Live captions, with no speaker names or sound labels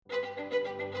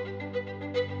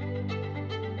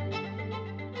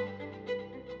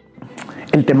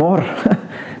El temor.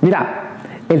 Mira,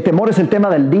 el temor es el tema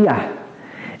del día.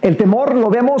 El temor lo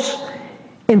vemos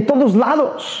en todos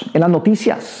lados, en las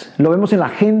noticias, lo vemos en la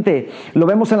gente, lo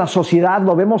vemos en la sociedad,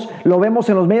 lo vemos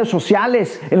en los medios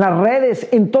sociales, en las redes,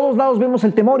 en todos lados vemos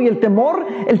el temor. Y el temor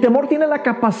tiene la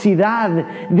capacidad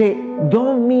de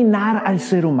dominar al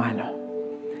ser humano.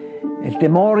 El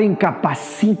temor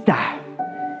incapacita,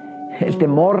 el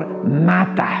temor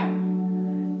mata.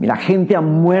 Mira, gente ha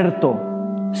muerto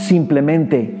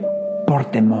simplemente por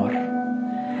temor.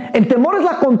 El temor es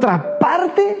la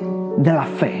contraparte de la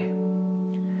fe.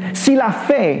 Si la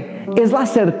fe es la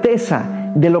certeza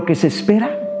de lo que se espera,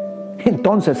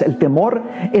 entonces el temor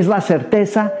es la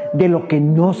certeza de lo que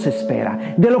no se espera,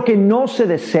 de lo que no se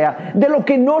desea, de lo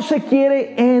que no se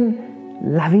quiere en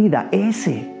la vida.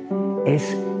 Ese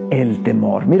es el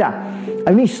temor. Mira,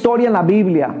 hay una historia en la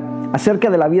Biblia acerca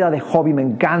de la vida de Job y me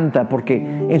encanta porque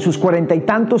en sus 40 y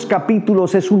tantos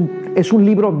capítulos es un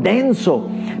libro denso,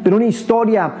 pero una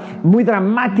historia muy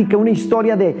dramática, una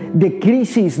historia de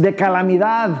crisis, de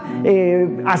calamidad,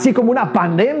 así como una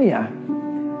pandemia.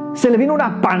 Se le vino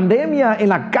una pandemia en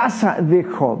la casa de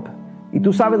Job. Y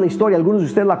tú sabes la historia, algunos de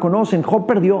ustedes la conocen. Job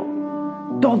perdió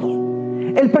todo.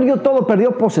 Él perdió todo,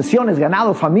 perdió posesiones,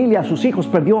 ganado, familia, sus hijos,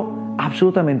 perdió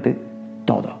absolutamente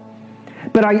todo.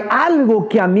 Pero hay algo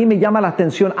que a mí me llama la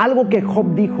atención, algo que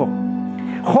Job dijo.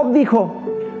 Job dijo,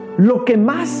 lo que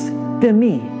más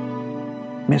temí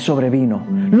me sobrevino.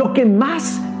 Lo que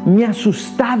más me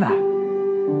asustaba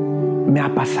me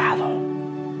ha pasado.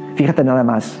 Fíjate nada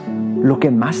más, lo que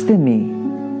más temí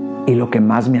y lo que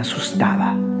más me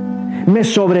asustaba me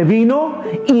sobrevino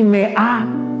y me ha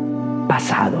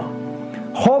pasado.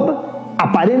 Job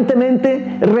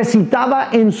aparentemente recitaba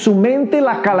en su mente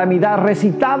la calamidad,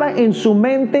 recitaba en su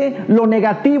mente lo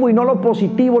negativo y no lo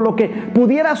positivo, lo que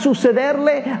pudiera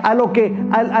sucederle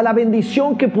a la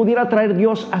bendición que pudiera traer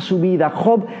Dios a su vida.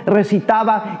 Job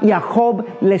recitaba y a Job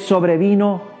le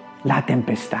sobrevino la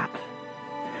tempestad.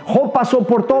 Job pasó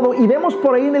por todo y vemos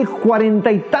por ahí en el 40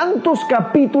 y tantos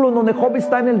capítulos donde Job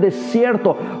está en el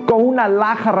desierto con una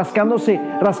alhaja rascándose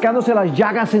las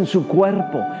llagas en su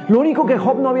cuerpo. Lo único que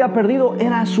Job no había perdido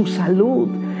era su salud.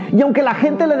 Y aunque la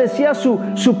gente le decía,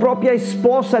 su propia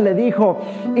esposa le dijo,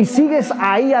 y sigues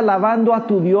ahí alabando a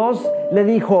tu Dios, le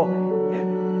dijo,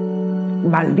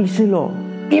 maldícelo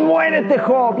y muérete,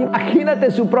 Job.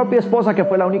 Imagínate, su propia esposa, que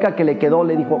fue la única que le quedó,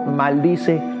 le dijo,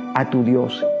 maldice a tu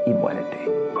Dios y muérete.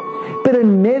 Pero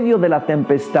en medio de la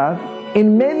tempestad,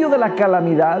 en medio de la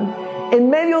calamidad,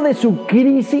 en medio de su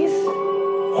crisis,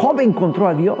 Job encontró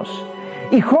a Dios.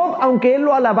 Y Job, aunque él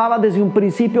lo alababa desde un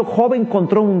principio, Job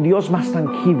encontró un Dios más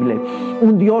tangible,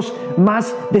 un Dios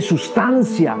más de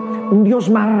sustancia, un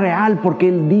Dios más real, porque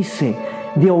él dice,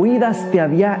 de oídas te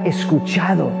había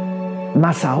escuchado,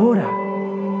 mas ahora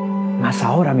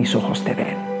mis ojos te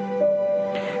ven.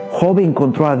 Job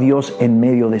encontró a Dios en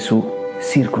medio de su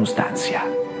circunstancia.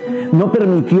 No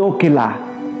permitió que la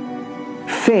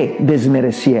fe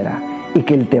desmereciera y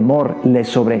que el temor le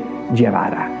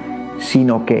sobrellevara,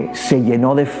 sino que se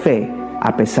llenó de fe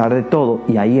a pesar de todo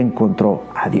y ahí encontró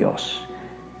a Dios.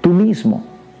 Tú mismo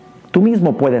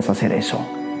puedes hacer eso.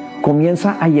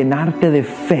 Comienza a llenarte de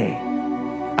fe,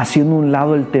 haciendo un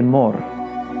lado el temor,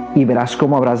 y verás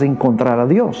cómo habrás de encontrar a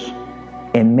Dios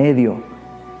en medio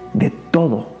de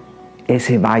todo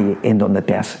ese valle en donde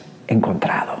te has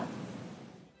encontrado.